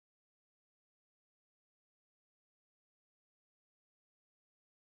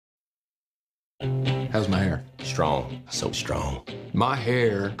How's my hair? Strong. So strong. My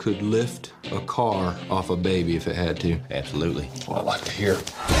hair could lift a car off a baby if it had to. Absolutely. Well, I like to hear.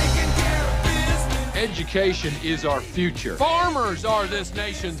 Education is our future. Farmers are this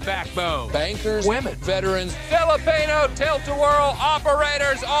nation's backbone. Bankers, Women, veterans, Filipino tilt-a-whirl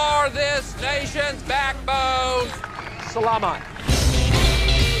operators are this nation's backbone. Salamat.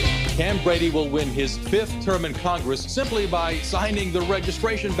 Cam Brady will win his 5th term in Congress simply by signing the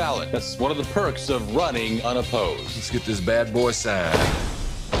registration ballot. That's one of the perks of running unopposed. Let's get this bad boy signed.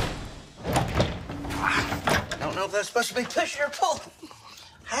 I don't know if that's supposed to be pushing or pulling.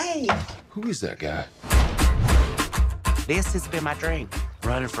 Hey. Who is that guy? This has been my dream,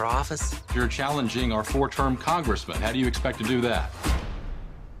 running for office. You're challenging our 4-term congressman. How do you expect to do that?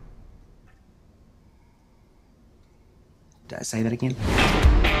 Did I say that again?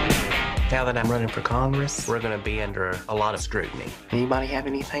 Now that I'm running for Congress, we're going to be under a lot of scrutiny. Anybody have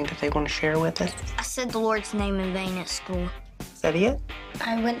anything that they want to share with us? I said the Lord's name in vain at school. Is that it?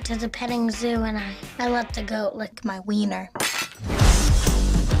 I went to the petting zoo and I let the goat lick my wiener.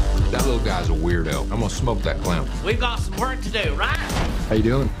 That little guy's a weirdo. I'm gonna smoke that clown. We've got some work to do, right? How you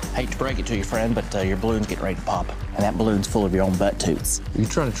doing? Hate to break it to you, friend, but your balloon's getting ready to pop. And that balloon's full of your own butt toots. Are you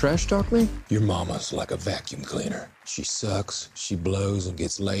trying to trash talk me? Your mama's like a vacuum cleaner. She sucks, she blows, and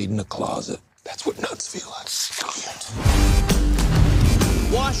gets laid in the closet. That's what nuts feel like.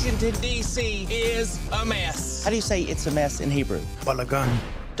 Washington, D.C. is a mess. How do you say it's a mess in Hebrew? Balagan.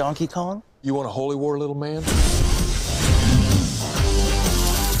 Donkey Kong? You want a holy war, little man?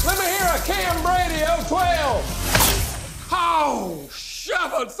 Let me hear a Cam Brady 012. Oh,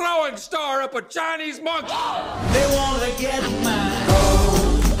 shove a throwing star up a Chinese monkey. They want to get my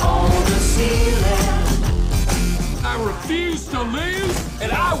gold on the ceiling. I refuse to lose,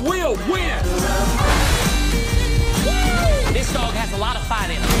 and I will win. This dog has a lot of fight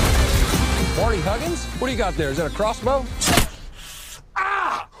in him. Marty Huggins? What do you got there? Is that a crossbow?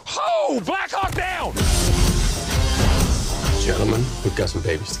 Ah! Oh, Black Hawk down! Gentlemen, we've got some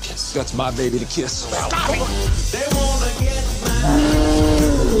babies to kiss. That's my baby to kiss. Stop it! They want to get my...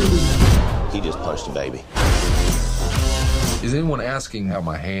 He just punched a baby. Is anyone asking how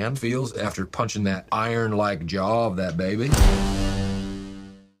my hand feels after punching that iron-like jaw of that baby?